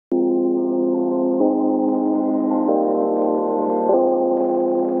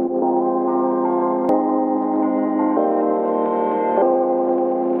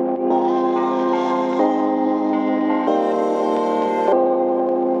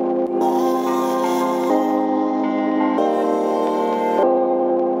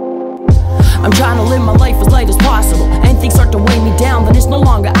trying to live my life as light as possible. Anything start to weigh me down, then it's no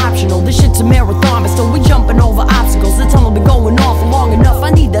longer optional. This shit's a marathon, but still we jumping over obstacles. The tunnel been going on for long enough.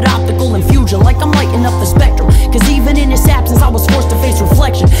 I need that optical infusion, like I'm lighting up the spectrum. Cause even in its absence, I was forced to face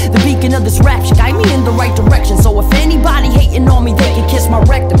reflection. The beacon of this rap should guide me in the right direction. So if anybody hating on me, they can kiss my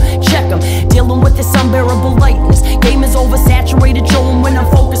rectum. Check them, dealing with this unbearable lightness. Game is oversaturated, showing when I'm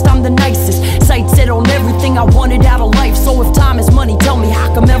focused I'm the nicest. Sight set on everything I wanted out of life. So if time is money, tell me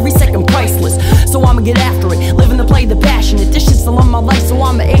how come every second priceless? So I'ma get after it, living the play, the passionate. This shit's still on my life, so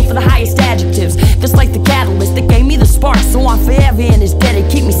I'ma aim for the highest adjectives. This like the catalyst that gave me the spark. So I'm forever in his debt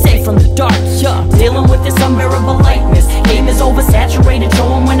and keep me safe from the dark. Yeah, dealing with this unbearable lightness. Game is oversaturated,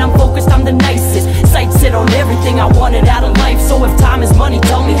 showing when I'm focused I'm the nicest. Sight set on everything I wanted out of life. So if time is money,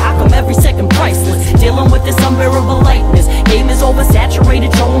 tell me how come every second priceless? Dealing with this unbearable lightness. Game is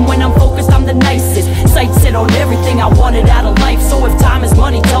oversaturated, showing when I'm focused I'm the nicest. Sight set on everything I wanted out of life. So if time is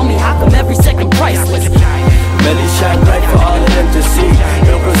money, tell me how come every second priceless? Melly shine bright for all of them to see.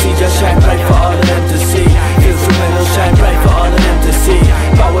 Yo, Proceeja shine bright for all of them to see. Vincetrumentals shine bright for all of them to see.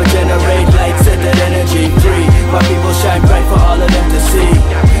 Power generate light, set that energy free. My people shine bright for all of them to see.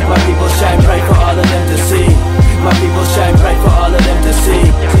 My people shine bright for all of them to see. My people shine bright for all of them to see.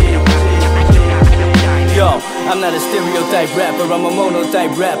 Yo, I'm not a stereotype rapper, I'm a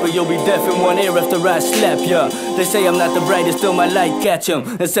monotype rapper. You'll be deaf in one ear after I slap ya. They say I'm not the brightest, still my light catch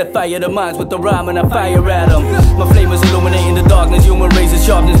 'em and set fire to minds with the rhyme and I fire at 'em. My flame is illuminating the darkness, human razor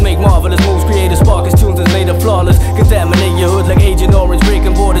sharpness. Make marvelous moves, create a spark, his tunes is made of flawless. Contaminate your hood like Agent Orange,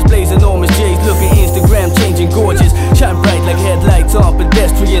 breaking borders, blaze enormous J's. Looking Instagram, changing gorgeous. Shine bright like headlights on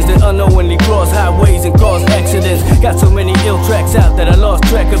pedestrians that unknowingly cross highways and cause accidents. Got so many ill tracks out that I lost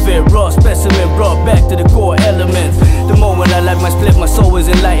track of it. Raw specimen brought back to the core elements. The moment I light my split, my soul is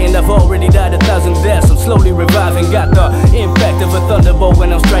enlightened. I've already died 1,000 deaths, I'm slowly reviving. Got the impact of a thunderbolt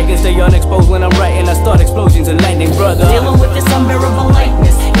when I'm striking. Stay unexposed when I'm writing, I start explosions and lightning, brother. Dealing with this unbearable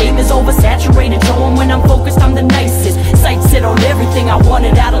lightness. Game is oversaturated, showing when I'm focused I'm the nicest. Sight set on everything I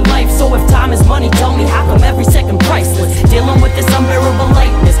wanted out of life. So if time is money, tell me how come every second priceless? Dealing with this unbearable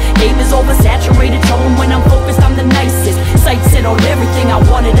lightness. Game is oversaturated, showing when I'm focused I'm the nicest. Sight set on everything I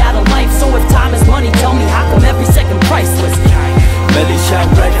wanted out of life. So if time is money, tell me how come every second priceless? Melly shine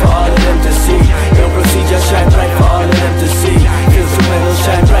bright for all of them to see. Yo, Proceeja shine bright for all of them to see. Vincetrumentals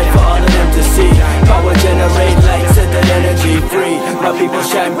shine bright for all of them to see. Power generate light, set that energy free. My people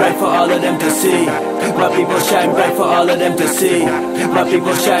shine bright for all of them to see. My people shine bright for all of them to see. My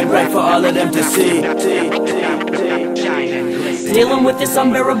people shine bright for all of them to see. Dealing with this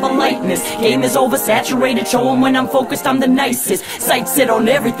unbearable lightness. Game is oversaturated, showing when I'm focused I'm the nicest. Sight set on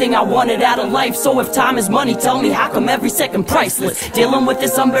everything I wanted out of life. So if time is money, tell me how come every second priceless? Dealing with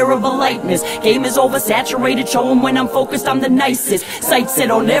this unbearable lightness. Game is oversaturated, showing when I'm focused I'm the nicest. Sight set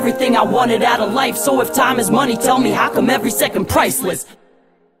on everything I wanted out of life. So if time is money, tell me how come every second priceless?